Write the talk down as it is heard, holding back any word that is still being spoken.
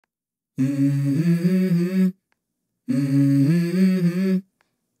Mm-hmm. Mm-hmm.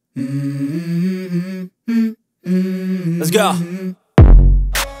 Mm-hmm. Let's go.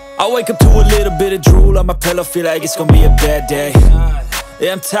 I wake up to a little bit of drool on my pillow, feel like it's gonna be a bad day.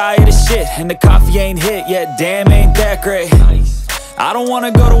 Yeah, I'm tired of shit, and the coffee ain't hit yet, damn, ain't that great. I don't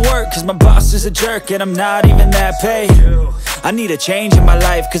wanna go to work, cause my boss is a jerk, and I'm not even that paid. I need a change in my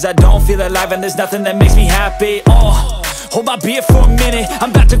life, cause I don't feel alive, and there's nothing that makes me happy. Hold my beer for a minute,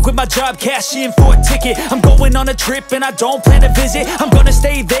 I'm about to quit my job, cash in for a ticket. I'm going on a trip and I don't plan to visit. I'm gonna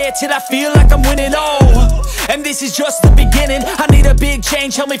stay there till I feel like I'm winning, and this is just the beginning. I need a big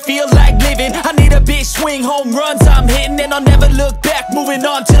change, help me feel like living. I need a big swing, home runs I'm hitting, and I'll never look back, moving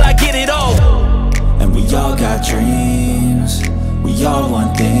on till I get it all. And we all got dreams, we all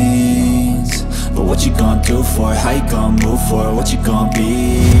want things, but what you gonna do for it? How you gonna move for it? What you gonna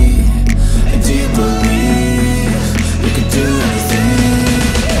be? And do you believe you can do anything?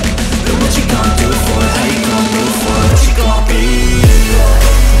 But what you gonna do for it? How you gonna move for it? What you gonna be?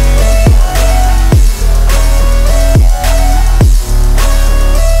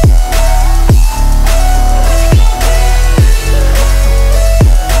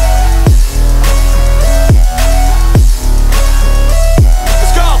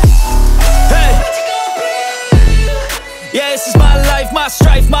 Let's go! Hey! Yeah, this is my life, my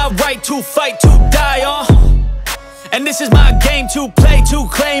strife, my right to fight, to die, and this is my game to play, to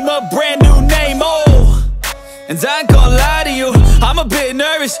claim a brand new name, and I ain't gonna lie to you, I'm a bit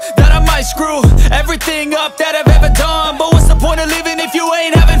nervous that I might screw everything up that I've ever done. But what's the point of living if you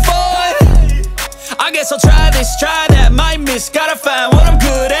ain't having fun? I guess I'll try this, try that, might miss, gotta find what I'm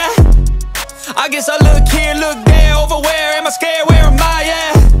good at. I guess I look here, look there, over where am I scared, where am I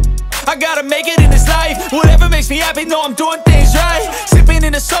at? I gotta make it in this life, whatever makes me happy, know I'm doing things right. Sipping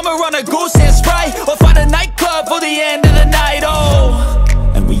in the summer on a goose and Sprite, or find a nightclub for the end of the night,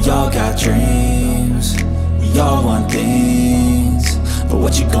 And we all got dreams, we all want things, but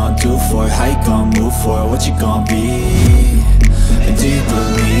what you gonna do for it? How you gonna move for it? What you gonna be? And do you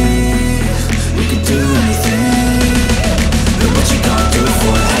believe you can do anything? But what you gonna do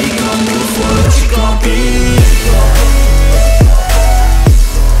for it? How you gonna move for it? What you gonna be?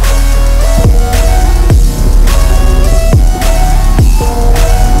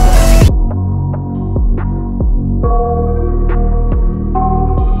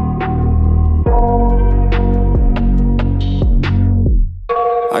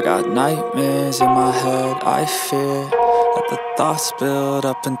 I got nightmares in my head, I fear that the thoughts build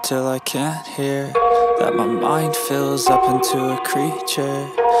up until I can't hear, that my mind fills up into a creature,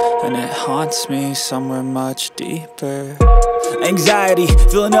 and it haunts me somewhere much deeper. Anxiety,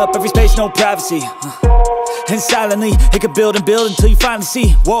 filling up every space, no privacy, and silently, it could build and build until you finally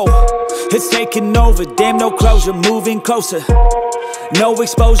see, whoa, it's taking over, damn, no closure, moving closer. No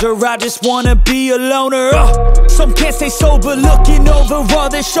exposure, I just wanna be a loner. Some can't stay sober, looking over all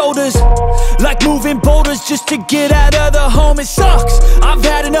their shoulders, like moving boulders just to get out of the home. It sucks, I've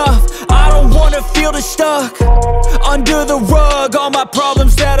had enough, I don't wanna feel the stuck under the rug, all my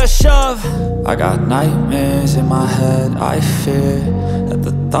problems that I shove. I got nightmares in my head, I fear that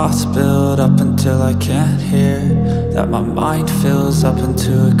the thoughts build up until I can't hear, that my mind fills up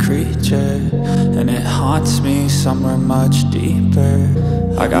into a creature, and it haunts me somewhere much deeper.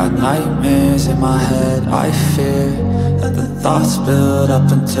 I got nightmares in my head, I fear that the thoughts build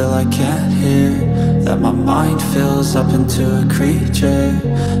up until I can't hear, that my mind fills up into a creature,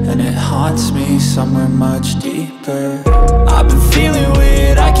 and it haunts me somewhere much deeper. I've been feeling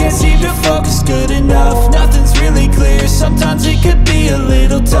weird, I can't seem to focus good enough, nothing's really clear, sometimes it could be a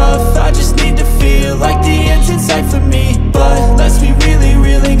little tough. I just need to feel like the end's in sight for me, but let's be really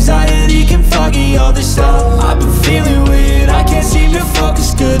real, anxiety can foggy all this stuff. I've been feeling weird, I can't seem to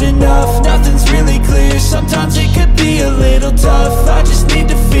focus good enough, nothing's really clear, sometimes it could be a little tough. I just need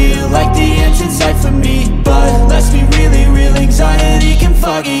to feel like the end's in sight for me, but let's be really real, anxiety can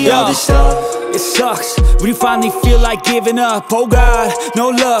foggy all this stuff. It sucks when you finally feel like giving up. Oh God, no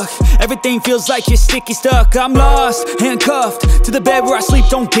luck, everything feels like you're sticky stuck. I'm lost, handcuffed to the bed where I sleep,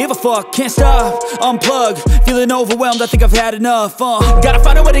 don't give a fuck. Can't stop, unplug, feeling overwhelmed, I think I've had enough. Gotta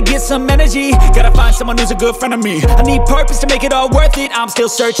find a way to get some energy, gotta find someone who's a good friend of me. I need purpose to make it all worth it, I'm still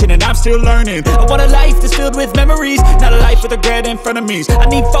searching and I'm still learning. I want a life that's filled with memories, not a life with regret in front of me. I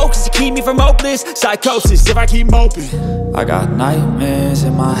need focus to keep me from hopeless psychosis if I keep moping. I got nightmares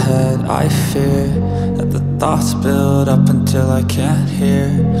in my head, I fear fear that the thoughts build up until I can't hear,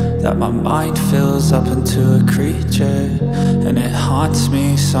 that my mind fills up into a creature, and it haunts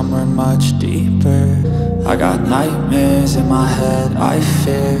me somewhere much deeper. I got nightmares in my head, I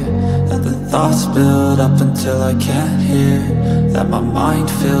fear that the thoughts build up until I can't hear, that my mind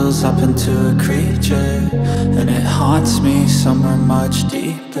fills up into a creature, and it haunts me somewhere much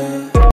deeper.